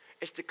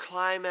 It's the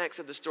climax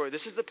of the story.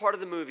 This is the part of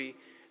the movie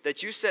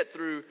that you sat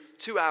through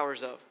 2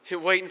 hours of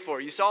waiting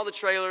for. You saw the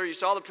trailer, you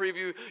saw the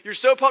preview. You're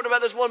so pumped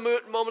about this one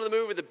moment of the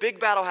movie where the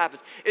big battle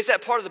happens. It's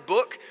that part of the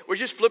book where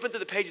you're just flipping through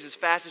the pages as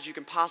fast as you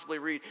can possibly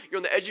read. You're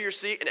on the edge of your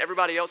seat and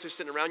everybody else who's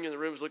sitting around you in the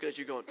room is looking at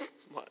you going,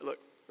 look.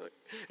 And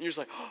you're just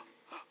like, oh,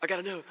 I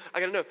gotta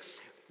know.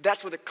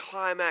 That's where the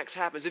climax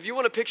happens. If you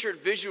want to picture it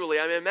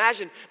visually, I mean,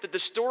 imagine that the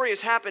story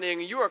is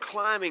happening and you are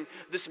climbing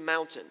this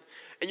mountain.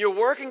 And you're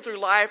working through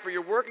life or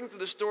you're working through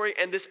the story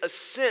and this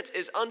ascent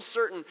is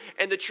uncertain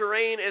and the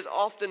terrain is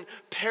often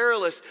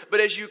perilous. But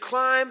as you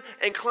climb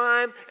and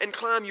climb and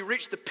climb, you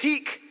reach the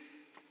peak.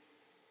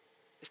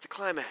 It's the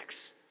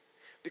climax.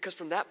 Because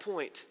from that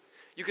point,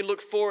 you can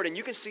look forward and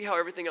you can see how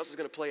everything else is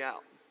going to play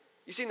out.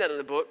 You've seen that in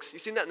the books.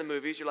 You've seen that in the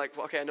movies. You're like,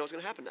 well, okay, I know what's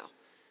going to happen now.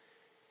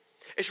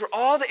 It's where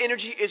all the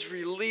energy is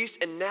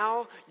released and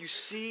now you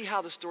see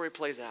how the story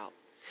plays out.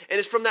 And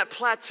it's from that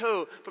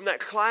plateau, from that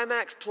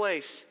climax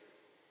place,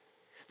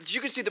 that you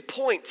can see the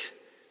point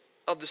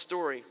of the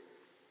story.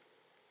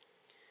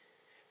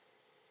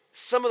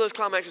 Some of those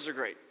climaxes are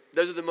great.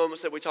 Those are the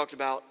moments that we talked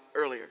about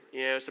earlier.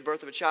 You know, it's the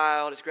birth of a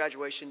child, it's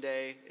graduation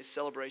day, it's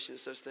celebration,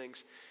 it's those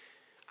things.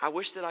 I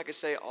wish that I could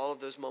say all of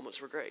those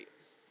moments were great.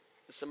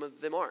 But some of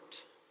them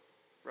aren't,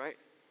 right?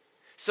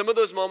 Some of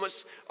those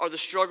moments are the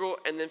struggle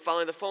and then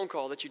finally the phone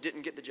call that you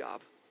didn't get the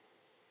job.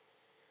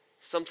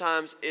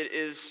 Sometimes it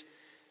is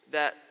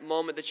that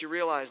moment that you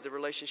realize the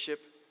relationship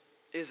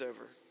is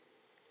over.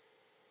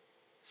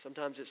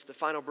 Sometimes it's the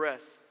final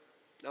breath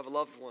of a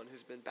loved one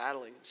who's been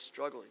battling,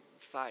 struggling,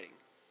 fighting,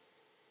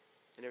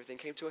 and everything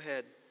came to a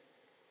head.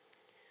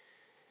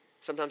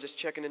 Sometimes it's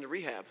checking into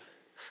rehab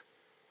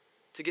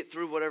to get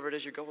through whatever it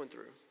is you're going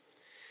through.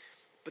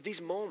 But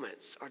these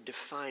moments are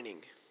defining,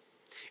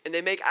 and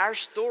they make our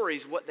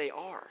stories what they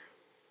are.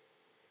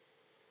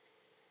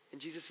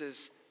 And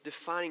Jesus'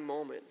 defining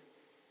moment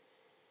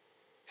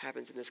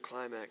happens in this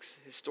climax.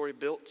 His story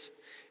built,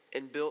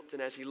 and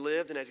as he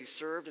lived, and as he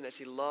served, and as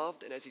he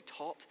loved, and as he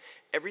taught,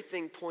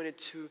 everything pointed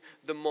to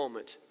the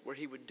moment where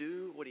he would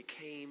do what he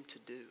came to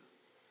do.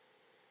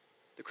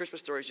 The Christmas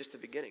story is just the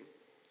beginning.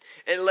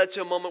 And it led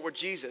to a moment where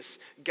Jesus,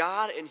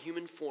 God in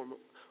human form,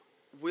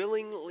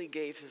 willingly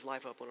gave his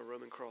life up on a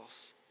Roman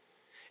cross.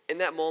 In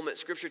that moment,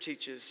 Scripture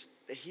teaches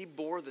that he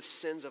bore the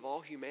sins of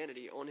all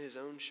humanity on his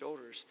own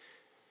shoulders.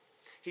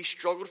 He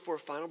struggled for a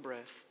final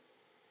breath.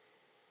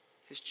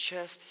 His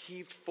chest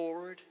heaved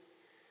forward.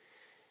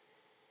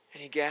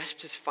 And he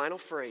gasped his final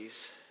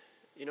phrase.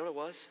 You know what it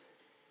was?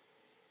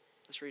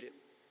 Let's read it.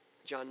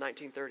 John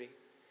 19:30.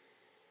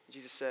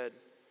 Jesus said,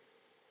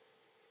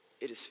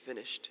 "It is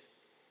finished."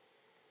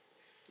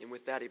 And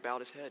with that, he bowed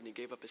his head and he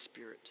gave up his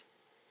spirit.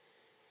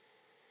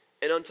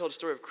 An untold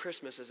story of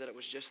Christmas is that it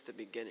was just the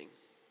beginning.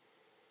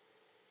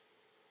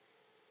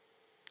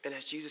 And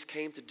as Jesus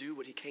came to do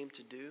what he came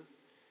to do,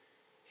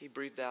 he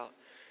breathed out,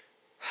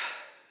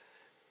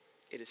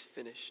 "It is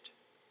finished."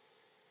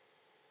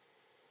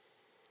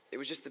 It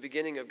was just the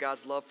beginning of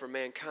God's love for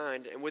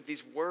mankind. And with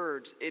these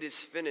words, "it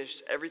is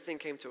finished," everything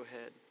came to a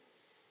head.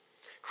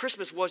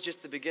 Christmas was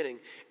just the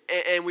beginning.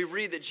 And we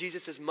read that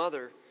Jesus'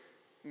 mother,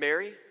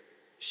 Mary,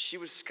 she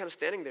was kind of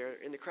standing there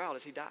in the crowd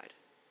as he died.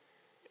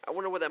 I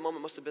wonder what that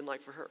moment must have been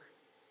like for her.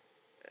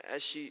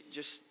 As she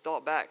just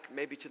thought back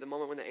maybe to the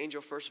moment when the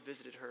angel first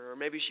visited her. Or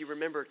maybe she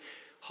remembered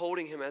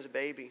holding him as a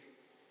baby.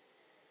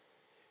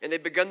 And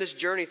they'd begun this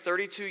journey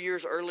 32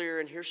 years earlier.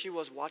 And here she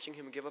was watching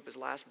him give up his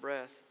last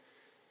breath.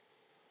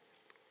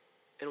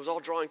 And it was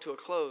all drawing to a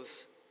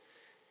close.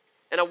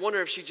 And I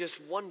wonder if she just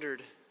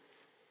wondered,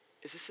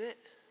 is this it?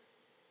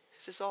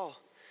 Is this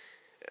all?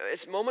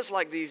 It's moments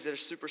like these that are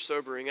super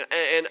sobering.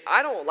 And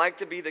I don't like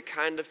to be the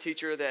kind of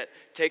teacher that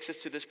takes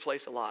us to this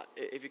place a lot.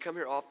 If you come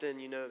here often,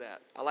 you know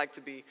that. I like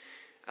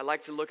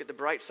to look at the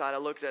bright side. I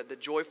look at the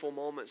joyful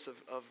moments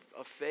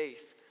of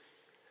faith.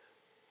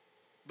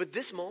 But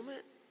this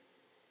moment,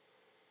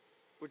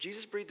 where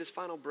Jesus breathed his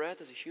final breath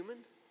as a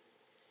human,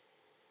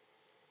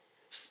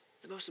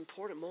 the most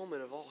important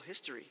moment of all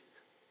history.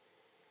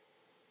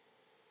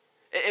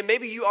 And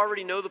maybe you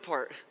already know the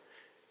part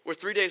where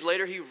 3 days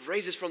later he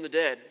raises from the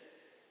dead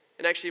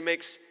and actually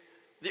makes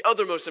the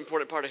other most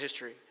important part of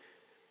history.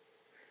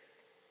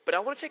 But I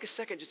want to take a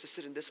second just to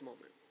sit in this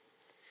moment.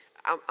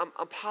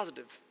 I'm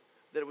positive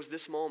that it was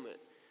this moment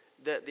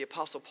that the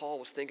Apostle Paul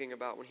was thinking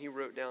about when he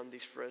wrote down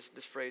this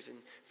phrase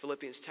in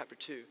Philippians chapter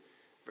 2,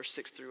 verse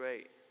 6 through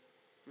 8.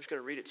 I'm just going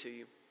to read it to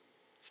you.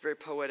 It's very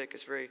poetic.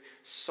 It's very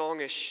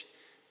songish.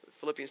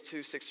 Philippians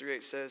 2, 6 through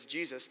 8 says,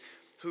 "Jesus,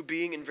 who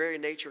being in very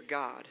nature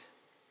God,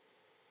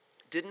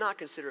 did not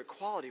consider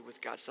equality with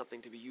God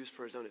something to be used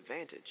for his own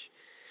advantage.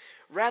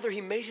 Rather,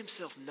 he made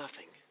himself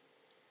nothing.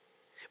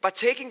 By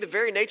taking the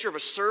very nature of a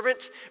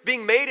servant,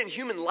 being made in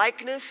human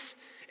likeness,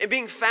 And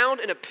being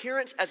found in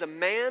appearance as a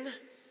man,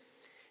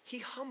 he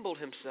humbled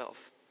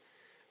himself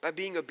by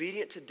being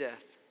obedient to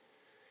death,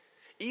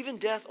 even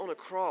death on a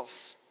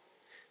cross.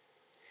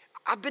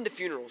 I've been to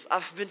funerals.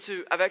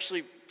 I've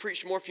actually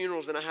preached more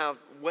funerals than I have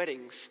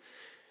weddings.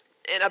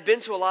 And I've been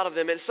to a lot of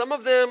them. And some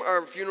of them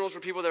are funerals for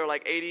people that are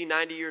like 80,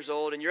 90 years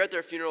old. And you're at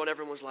their funeral and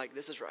everyone's like,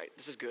 this is right.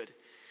 This is good.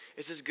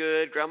 This is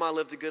good. Grandma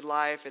lived a good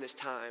life and it's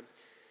time.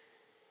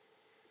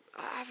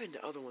 I've been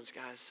to other ones,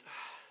 guys.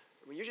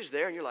 When you're just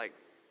there and you're like,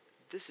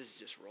 this is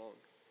just wrong.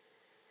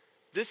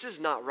 This is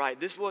not right.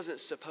 This wasn't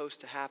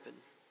supposed to happen.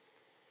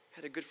 I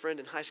had a good friend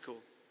in high school.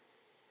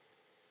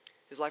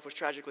 His life was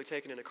tragically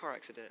taken in a car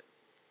accident.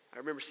 I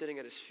remember sitting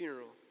at his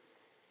funeral,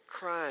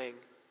 crying.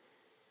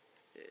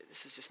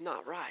 This is just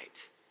not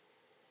right.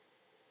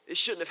 It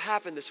shouldn't have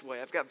happened this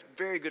way. I've got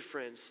very good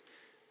friends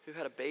who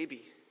had a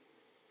baby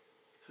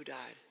who died,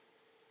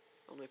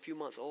 only a few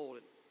months old.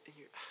 And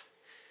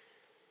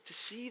to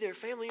see their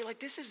family, you're like,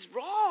 this is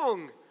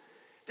wrong.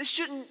 This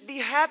shouldn't be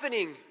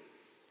happening.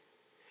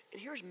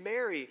 And here's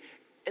Mary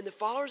and the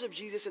followers of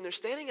Jesus, and they're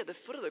standing at the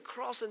foot of the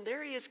cross, and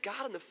there he is,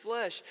 God in the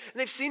flesh. And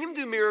they've seen him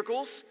do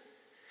miracles,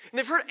 and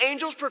they've heard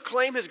angels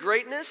proclaim his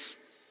greatness.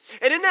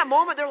 And in that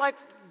moment, they're like,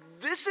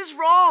 this is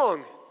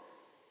wrong.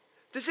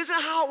 This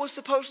isn't how it was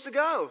supposed to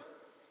go.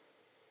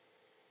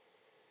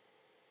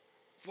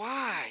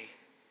 Why?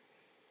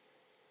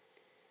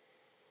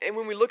 And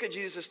when we look at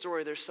Jesus'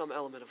 story, there's some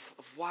element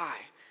of why.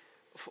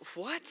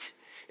 What?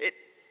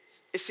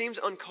 It seems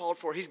uncalled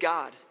for. He's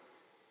God.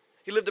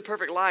 He lived a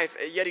perfect life,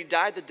 yet he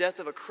died the death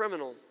of a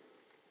criminal.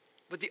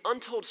 But the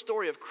untold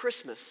story of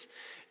Christmas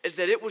is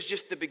that it was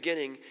just the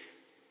beginning.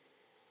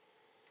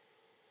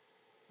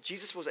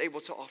 Jesus was able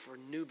to offer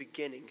a new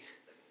beginning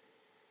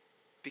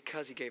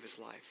because he gave his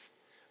life.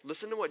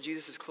 Listen to what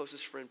Jesus'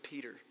 closest friend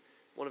Peter,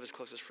 one of his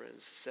closest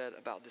friends, said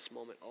about this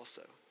moment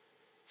also.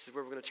 This is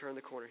where we're going to turn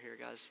the corner here,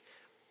 guys.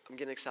 I'm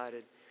getting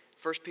excited.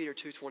 1 Peter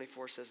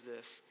 2:24 says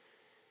this.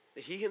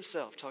 That he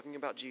himself, talking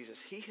about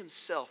Jesus, he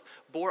himself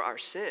bore our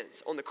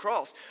sins on the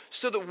cross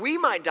so that we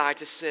might die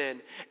to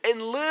sin and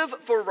live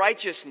for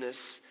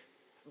righteousness.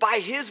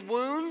 By his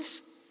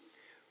wounds,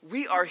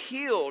 we are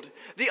healed.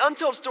 The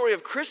untold story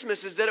of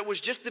Christmas is that it was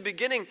just the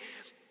beginning.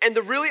 And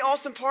the really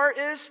awesome part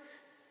is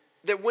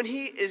that when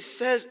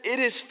says it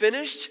is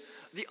finished,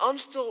 the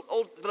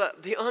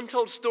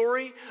untold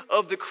story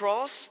of the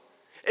cross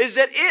is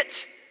that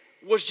it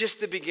was just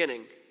the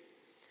beginning.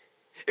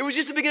 It was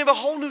just the beginning of a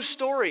whole new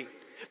story.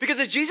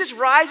 Because as Jesus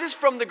rises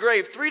from the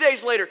grave 3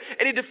 days later,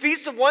 and he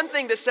defeats the one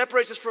thing that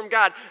separates us from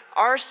God,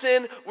 our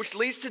sin, which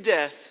leads to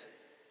death,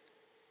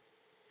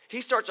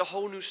 he starts a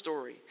whole new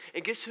story.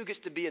 And guess who gets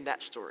to be in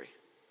that story?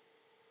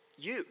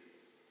 You.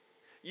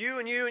 You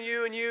and you and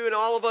you and you and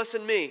all of us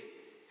and me.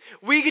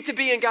 We get to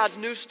be in God's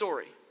new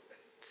story.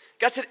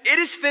 God said, it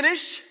is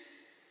finished,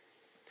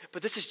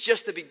 but this is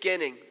just the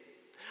beginning.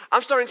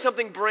 I'm starting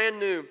something brand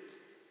new.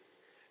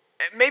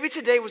 Maybe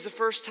today was the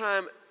first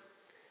time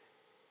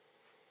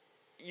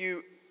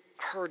you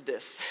heard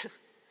this.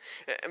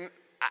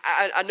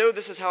 I know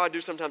this is how I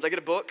do sometimes. I get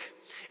a book,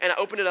 and I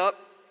open it up,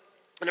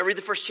 and I read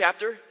the first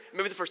chapter,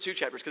 maybe the first 2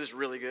 chapters, because it's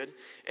really good.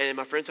 And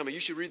my friend told me, you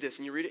should read this,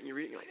 and you read it, and you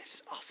read it, and you're like, this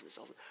is awesome, this is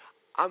awesome.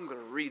 I'm going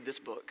to read this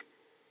book.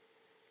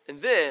 And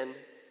then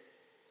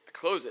I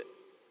close it,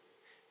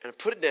 and I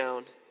put it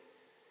down,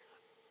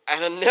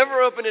 and I never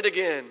open it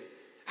again.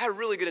 I had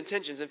really good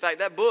intentions. In fact,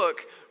 that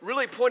book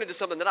really pointed to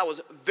something that I was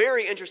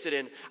very interested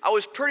in. I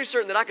was pretty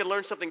certain that I could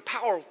learn something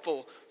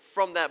powerful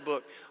from that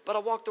book. But I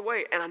walked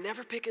away, and I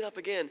never pick it up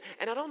again.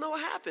 And I don't know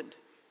what happened.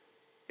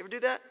 You ever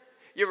do that?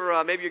 You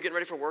ever, maybe you're getting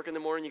ready for work in the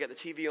morning, you got the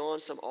TV on,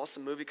 some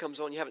awesome movie comes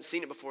on, you haven't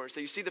seen it before. So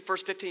you see the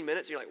first 15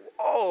 minutes, and you're like,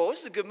 oh, this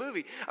is a good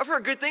movie. I've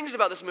heard good things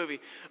about this movie.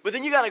 But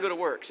then you got to go to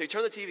work. So you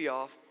turn the TV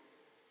off,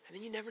 and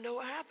then you never know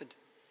what happened.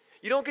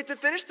 You don't get to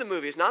finish the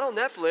movie. It's not on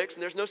Netflix,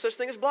 and there's no such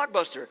thing as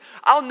Blockbuster.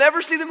 I'll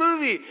never see the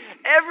movie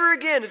ever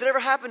again. Has it ever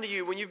happened to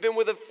you when you've been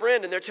with a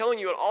friend and they're telling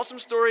you an awesome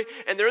story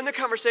and they're in the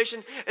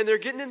conversation and they're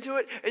getting into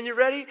it and you're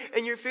ready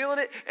and you're feeling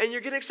it and you're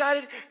getting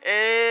excited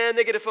and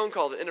they get a phone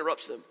call that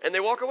interrupts them and they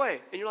walk away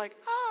and you're like,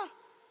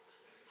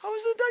 how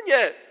is it done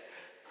yet?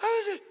 How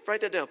is it? Write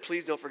that down.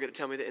 Please don't forget to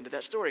tell me the end of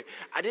that story.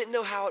 I didn't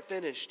know how it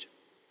finished.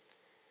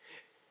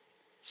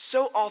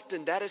 So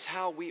often that is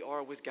how we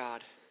are with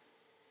God.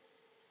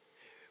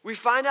 We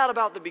find out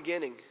about the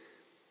beginning.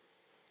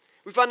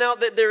 We find out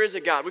that there is a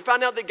God. We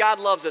find out that God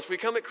loves us. We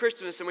come at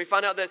Christmas and we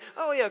find out that,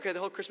 oh yeah, okay, the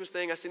whole Christmas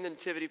thing, I've seen the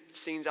nativity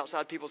scenes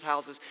outside people's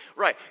houses.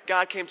 Right,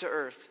 God came to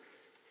earth.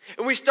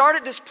 And we start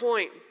at this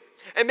point,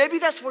 and maybe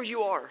that's where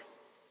you are.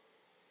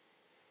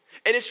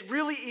 And it's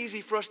really easy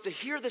for us to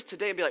hear this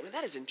today and be like, man,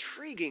 that is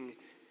intriguing.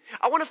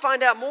 I want to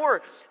find out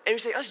more. And we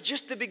say, that's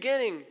just the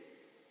beginning.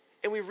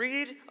 And we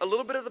read a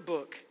little bit of the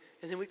book,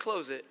 and then we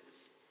close it.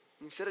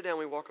 And we set it down,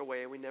 we walk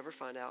away, and we never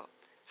find out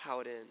how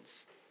it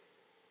ends.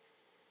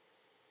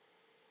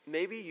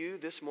 Maybe you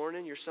this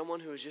morning, you're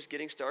someone who is just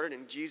getting started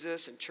in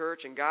Jesus and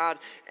church and God,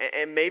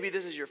 and maybe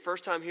this is your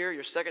first time here,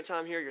 your second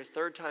time here, your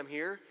third time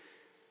here.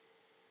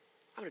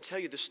 I'm going to tell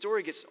you, the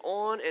story gets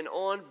on and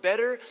on,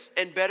 better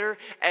and better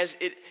as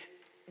it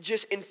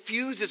just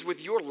infuses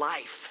with your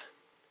life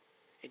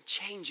and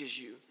changes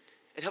you.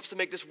 It helps to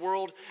make this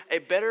world a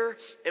better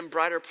and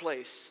brighter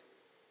place.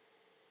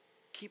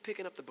 Keep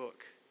picking up the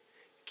book.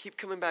 Keep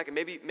coming back, and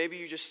maybe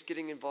you're just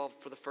getting involved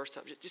for the first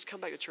time. Just come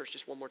back to church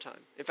just one more time.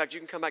 In fact, you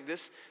can come back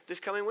this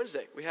coming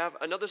Wednesday. We have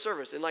another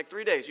service in like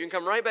 3 days. You can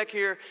come right back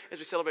here as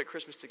we celebrate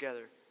Christmas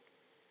together.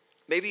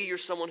 Maybe you're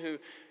someone who,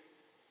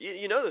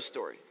 you know the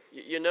story.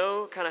 You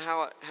know kind of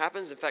how it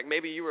happens. In fact,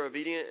 maybe you were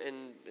obedient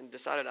and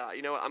decided,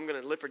 you know what, I'm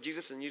going to live for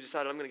Jesus, and you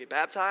decided I'm going to get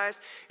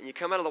baptized, and you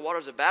come out of the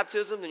waters of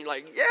baptism, and you're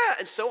like, yeah,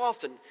 and so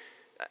often,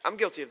 I'm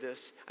guilty of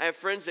this. I have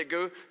friends that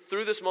go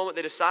through this moment.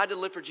 They decide to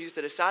live for Jesus.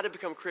 They decide to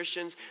become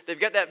Christians. They've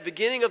got that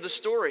beginning of the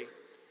story.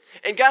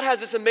 And God has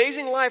this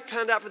amazing life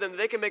planned out for them that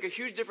they can make a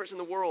huge difference in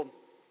the world.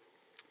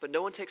 But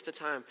no one takes the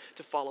time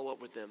to follow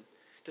up with them,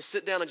 to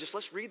sit down and just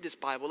let's read this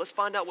Bible. Let's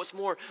find out what's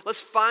more.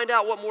 Let's find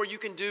out what more you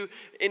can do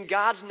in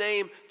God's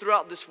name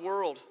throughout this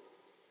world.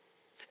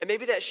 And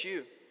maybe that's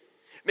you.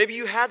 Maybe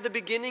you had the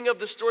beginning of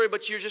the story,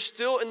 but you're just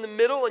still in the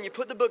middle, and you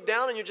put the book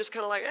down and you're just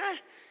kind of like,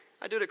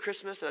 I do it at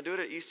Christmas, and I do it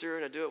at Easter,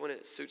 and I do it when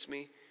it suits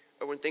me,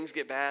 or when things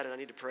get bad and I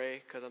need to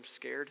pray because I'm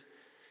scared.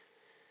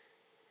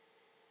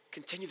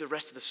 Continue the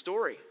rest of the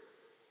story.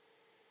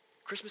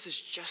 Christmas is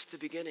just the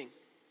beginning.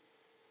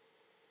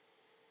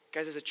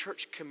 Guys, as a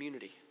church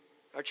community,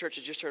 our church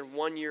has just turned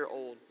 1 year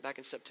old back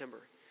in September.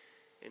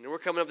 And we're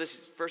coming up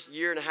this first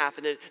year and a half,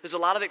 and there's a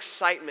lot of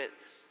excitement.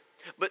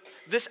 But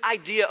this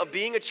idea of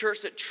being a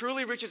church that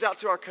truly reaches out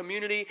to our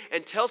community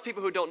and tells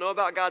people who don't know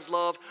about God's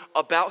love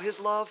about his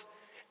love,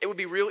 it would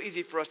be real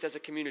easy for us as a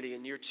community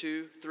in year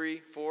 2, 3,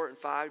 4, and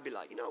 5 to be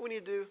like, you know what we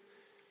need to do?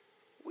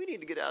 We need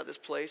to get out of this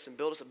place and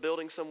build us a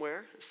building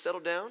somewhere, settle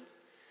down,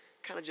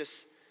 kind of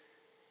just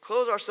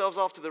close ourselves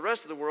off to the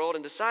rest of the world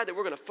and decide that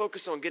we're going to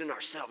focus on getting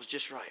ourselves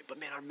just right. But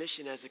man, our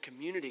mission as a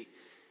community,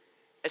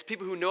 as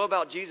people who know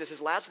about Jesus,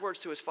 his last words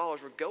to his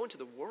followers were go into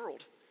the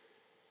world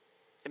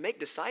and make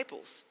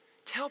disciples.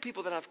 Tell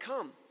people that I've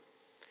come.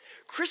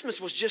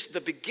 Christmas was just the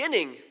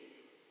beginning.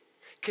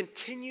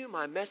 Continue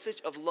my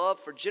message of love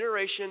for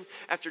generation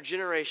after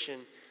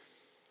generation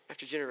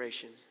after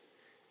generation.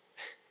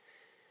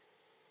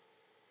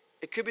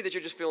 It could be that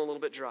you're just feeling a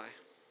little bit dry.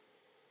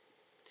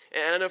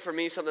 And I know for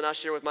me, something I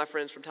share with my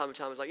friends from time to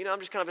time is like, I'm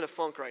just kind of in a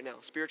funk right now,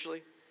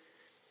 spiritually.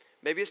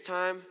 Maybe it's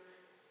time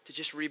to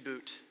just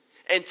reboot.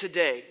 And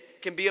today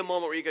can be a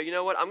moment where you go, you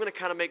know what, I'm going to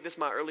kind of make this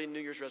my early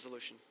New Year's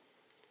resolution.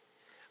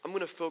 I'm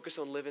going to focus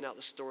on living out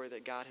the story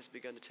that God has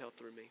begun to tell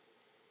through me.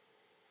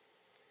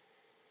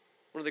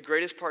 One of the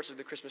greatest parts of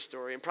the Christmas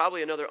story, and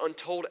probably another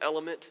untold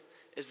element,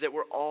 is that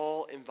we're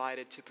all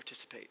invited to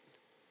participate.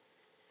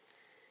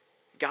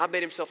 God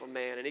made himself a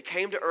man, and he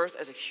came to earth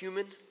as a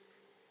human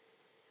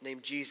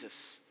named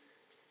Jesus,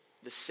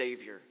 the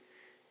Savior.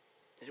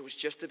 And it was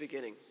just the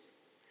beginning.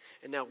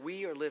 And now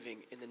we are living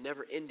in the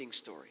never-ending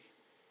story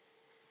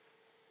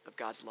of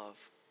God's love.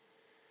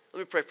 Let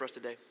me pray for us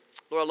today.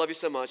 Lord, I love you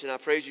so much, and I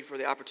praise you for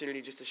the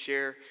opportunity just to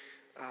share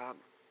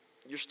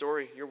your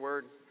story, your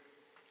word.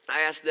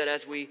 I ask that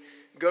as we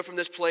go from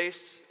this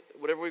place,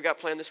 whatever we've got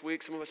planned this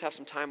week, some of us have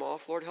some time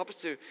off. Lord, help us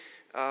to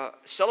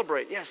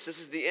celebrate. Yes, this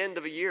is the end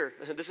of a year.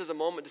 This is a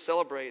moment to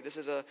celebrate. This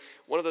is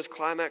one of those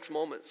climax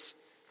moments.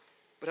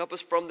 But help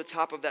us from the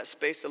top of that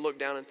space to look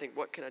down and think,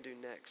 what can I do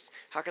next?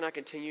 How can I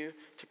continue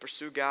to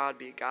pursue God,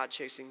 be a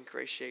God-chasing,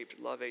 grace-shaped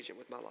love agent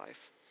with my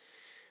life?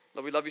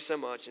 Lord, we love you so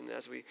much. And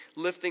as we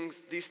lift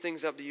these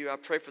things up to you, I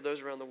pray for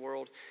those around the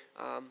world.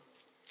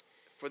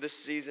 For this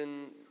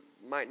season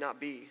might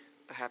not be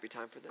a happy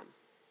time for them.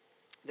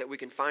 That we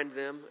can find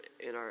them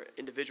in our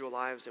individual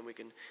lives, and we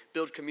can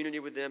build community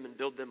with them and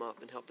build them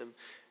up and help them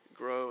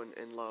grow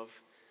and love.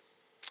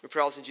 We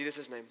pray all this in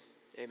Jesus' name.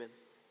 Amen.